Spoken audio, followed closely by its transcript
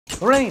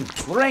Lorraine,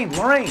 who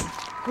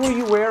are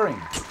you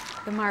wearing?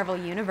 The Marvel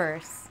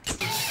Universe.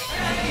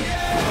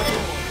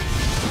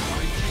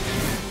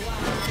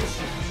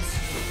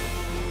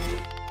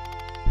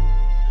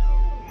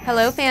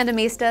 Hello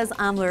Fandomistas,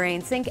 I'm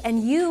Lorraine Sink,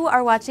 and you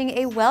are watching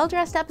a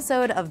well-dressed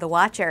episode of The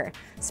Watcher.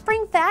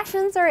 Spring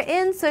fashions are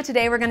in, so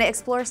today we're going to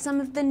explore some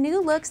of the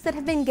new looks that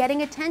have been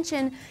getting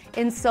attention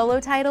in solo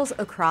titles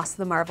across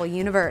the Marvel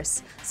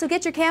Universe. So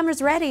get your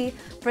cameras ready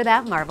for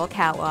that Marvel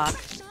catwalk.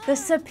 The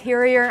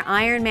superior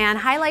Iron Man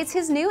highlights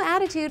his new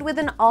attitude with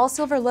an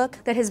all-silver look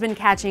that has been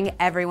catching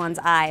everyone's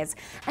eyes.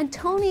 And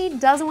Tony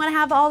doesn't want to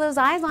have all those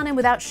eyes on him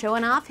without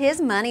showing off his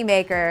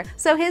moneymaker.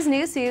 So his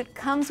new suit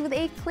comes with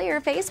a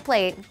clear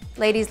faceplate.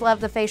 Ladies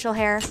love the facial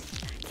hair.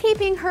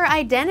 Keeping her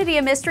identity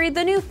a mystery,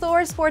 the new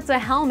Thor sports a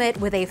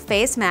helmet with a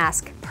face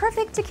mask,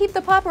 perfect to keep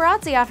the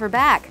paparazzi off her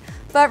back.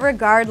 But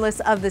regardless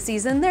of the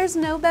season, there's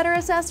no better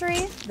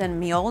accessory than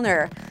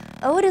Mjolnir.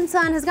 Odin's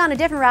son has gone a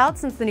different route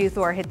since the new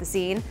Thor hit the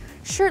scene.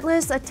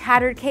 Shirtless, a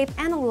tattered cape,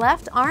 and a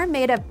left arm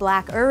made of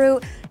black uru.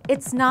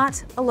 It's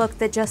not a look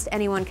that just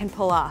anyone can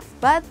pull off,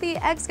 but the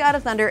ex-God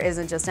of Thunder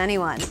isn't just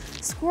anyone.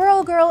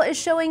 Squirrel Girl is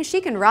showing she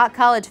can rock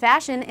college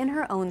fashion in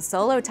her own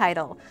solo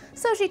title,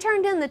 so she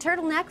turned in the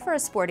turtleneck for a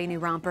sporty new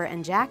romper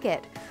and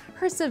jacket.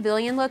 Her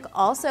civilian look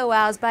also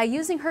wows by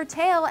using her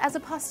tail as a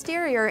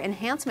posterior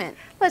enhancement.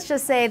 Let's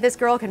just say this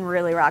girl can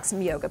really rock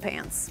some yoga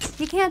pants.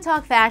 You can't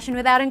talk fashion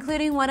without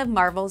including one of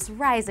Marvel's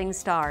rising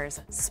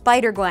stars,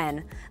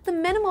 Spider-Gwen. The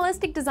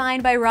minimalistic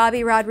design by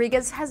Robbie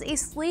Rodriguez has a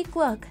sleek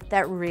look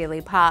that really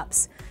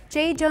pops.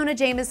 J. Jonah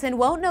Jameson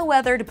won't know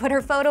whether to put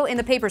her photo in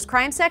the paper's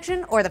crime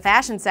section or the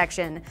fashion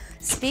section.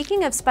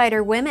 Speaking of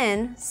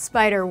Spider-Women,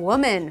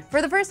 Spider-Woman.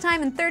 For the first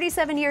time in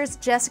 37 years,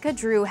 Jessica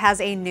Drew has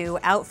a new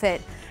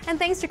outfit. And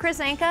thanks to Chris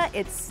Anka,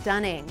 it's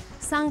stunning.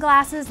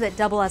 Sunglasses that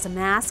double as a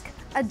mask,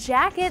 a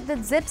jacket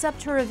that zips up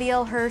to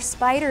reveal her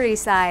spidery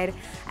side,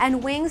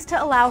 and wings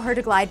to allow her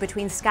to glide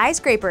between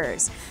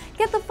skyscrapers.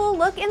 Get the full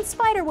look in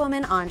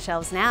Spider-Woman on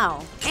shelves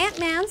now.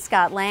 Ant-Man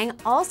Scott Lang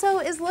also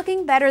is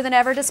looking better than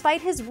ever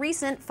despite his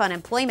recent fun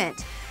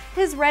employment.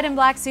 His red and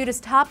black suit is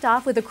topped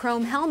off with a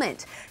chrome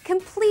helmet,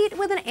 complete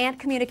with an ant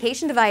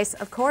communication device,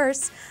 of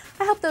course.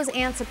 I hope those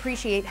ants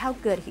appreciate how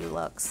good he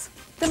looks.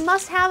 The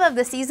must-have of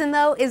the season,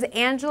 though, is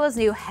Angela's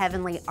new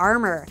heavenly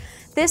armor.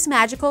 This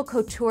magical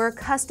couture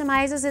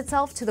customizes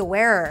itself to the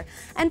wearer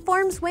and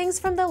forms wings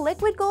from the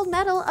liquid gold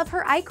metal of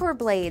her Ichor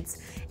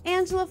blades.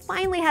 Angela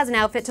finally has an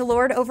outfit to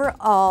lord over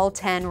all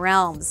 10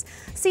 realms.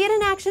 See it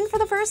in action for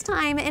the first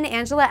time in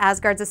Angela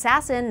Asgard's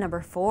Assassin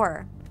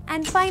 #4.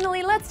 And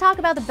finally, let's talk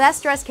about the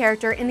best dressed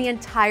character in the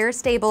entire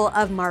stable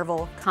of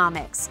Marvel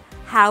Comics,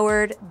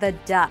 Howard the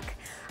Duck.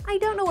 I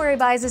don't know where he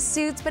buys his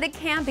suits, but it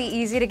can be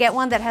easy to get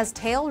one that has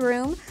tail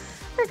room.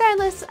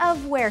 Regardless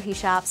of where he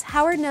shops,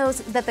 Howard knows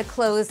that the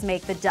clothes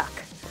make the duck.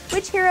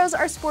 Which heroes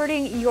are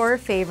sporting your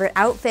favorite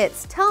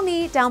outfits? Tell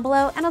me down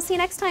below, and I'll see you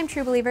next time,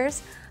 true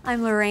believers.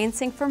 I'm Lorraine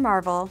Sink for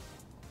Marvel,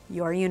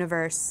 your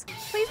universe.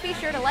 Please be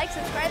sure to like,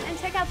 subscribe, and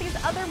check out these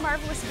other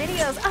marvelous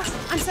videos.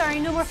 Oh, I'm sorry,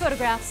 no more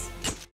photographs.